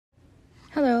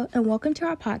Hello, and welcome to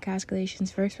our podcast,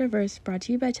 Galatians Verse by Verse, brought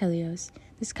to you by Telios.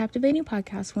 This captivating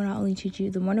podcast will not only teach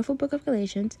you the wonderful book of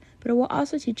Galatians, but it will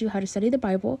also teach you how to study the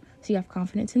Bible so you have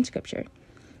confidence in Scripture.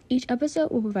 Each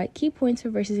episode will provide key points for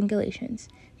verses in Galatians.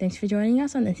 Thanks for joining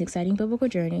us on this exciting biblical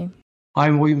journey.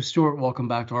 I'm William Stewart. Welcome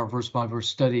back to our verse by verse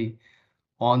study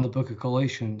on the book of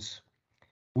Galatians.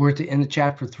 We're at the end of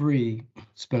chapter 3.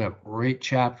 It's been a great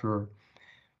chapter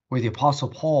where the Apostle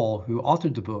Paul, who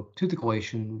authored the book to the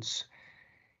Galatians,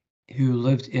 who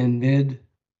lived in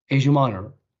mid-Asia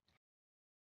Minor,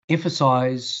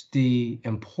 emphasized the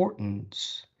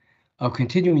importance of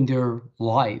continuing their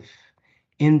life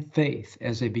in faith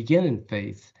as they begin in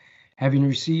faith, having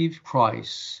received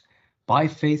Christ by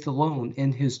faith alone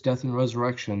in his death and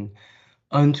resurrection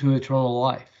unto eternal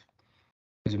life.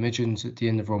 As it mentions at the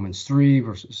end of Romans 3,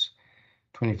 verses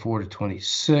 24 to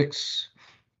 26,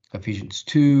 Ephesians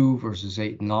 2, verses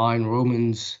 8 and 9,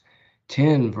 Romans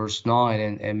 10, verse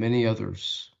 9, and many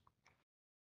others.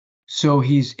 So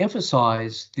he's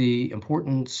emphasized the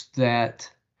importance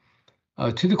that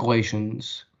to the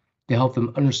Galatians to help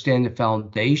them understand the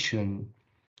foundation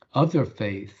of their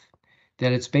faith,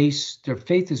 that their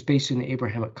faith is based in the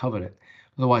Abrahamic covenant.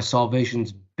 Otherwise, salvation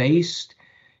is based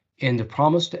in the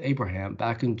promise to Abraham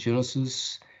back in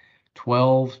Genesis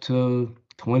 12 to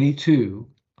 22,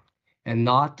 and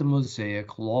not the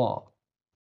Mosaic law.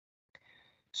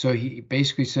 So he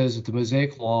basically says that the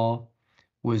Mosaic law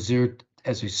was there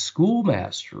as a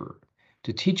schoolmaster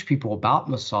to teach people about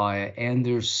Messiah and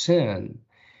their sin.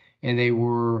 And they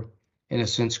were, in a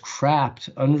sense, trapped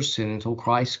under sin until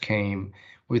Christ came,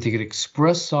 where they could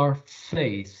express our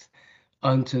faith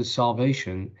unto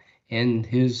salvation in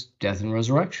his death and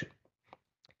resurrection.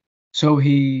 So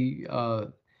he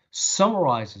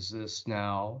summarizes this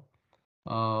now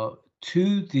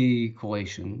to the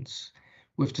Galatians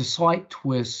with the slight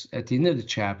twist at the end of the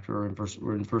chapter,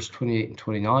 we're in verse 28 and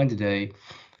 29 today,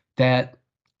 that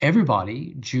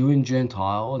everybody, Jew and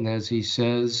Gentile, and as he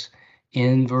says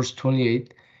in verse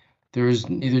 28, there is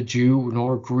neither Jew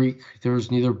nor Greek, there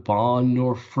is neither bond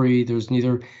nor free, there is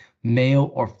neither male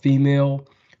or female,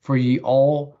 for ye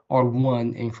all are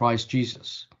one in Christ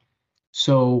Jesus.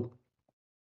 So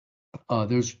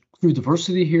there's true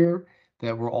diversity here,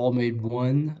 that we're all made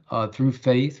one through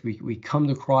faith. We come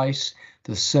to Christ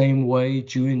the same way,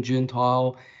 Jew and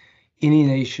Gentile, any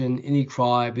nation, any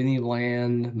tribe, any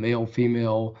land, male,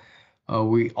 female.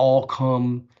 We all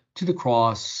come to the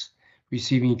cross,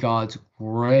 receiving God's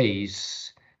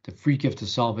grace, the free gift of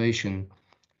salvation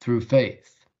through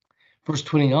faith. Verse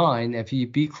 29, if ye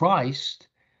be Christ,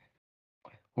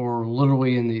 or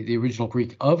literally in the original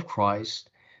Greek of Christ,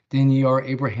 then ye are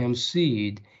Abraham's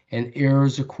seed and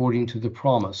heirs according to the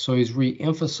promise. So he's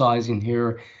re-emphasizing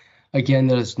here again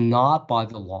that it's not by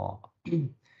the law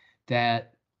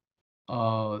that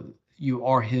you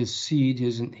are his seed.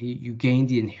 You gain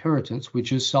the inheritance,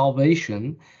 which is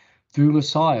salvation through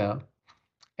Messiah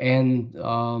and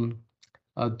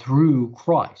through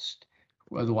Christ.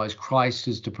 Otherwise, Christ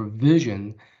is the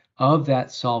provision of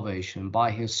that salvation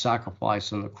by his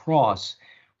sacrifice on the cross,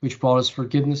 which brought us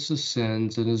forgiveness of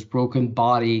sins and his broken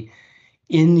body,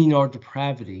 ending our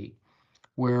depravity,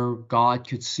 where God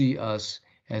could see us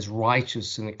as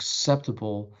righteous and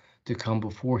acceptable to come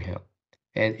before him.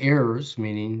 And heirs,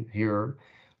 meaning here,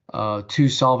 to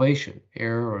salvation,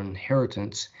 heir or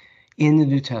inheritance in the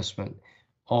New Testament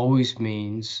always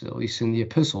means, at least in the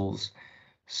epistles,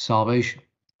 salvation.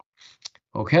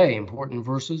 Okay, important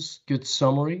verses, good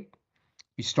summary.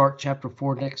 We start chapter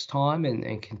 4 next time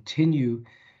and continue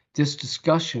this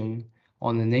discussion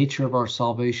on the nature of our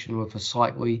salvation with a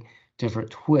slightly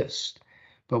different twist.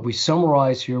 But we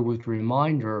summarize here with a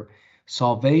reminder,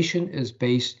 salvation is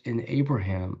based in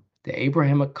Abraham, the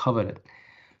Abrahamic covenant,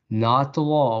 not the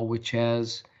law, which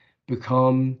has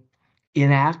become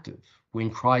inactive when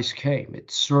Christ came.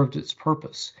 It served its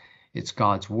purpose. It's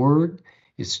God's word.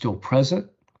 It's still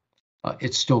present.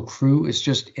 It's still true. It's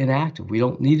just inactive. We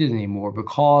don't need it anymore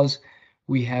because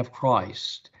we have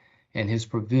Christ and his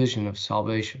provision of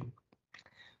salvation.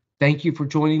 Thank you for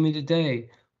joining me today.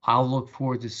 I'll look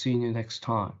forward to seeing you next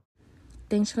time.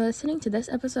 Thanks for listening to this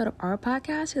episode of our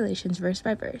podcast, Galatians Verse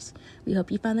by Verse. We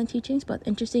hope you found the teachings both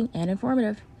interesting and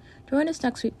informative. Join us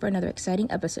next week for another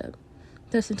exciting episode.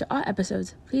 To listen to all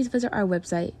episodes, please visit our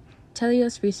website,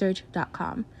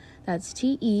 teliosresearch.com. That's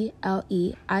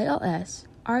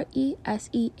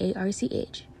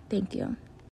TELEIOSRESEARCH. Thank you.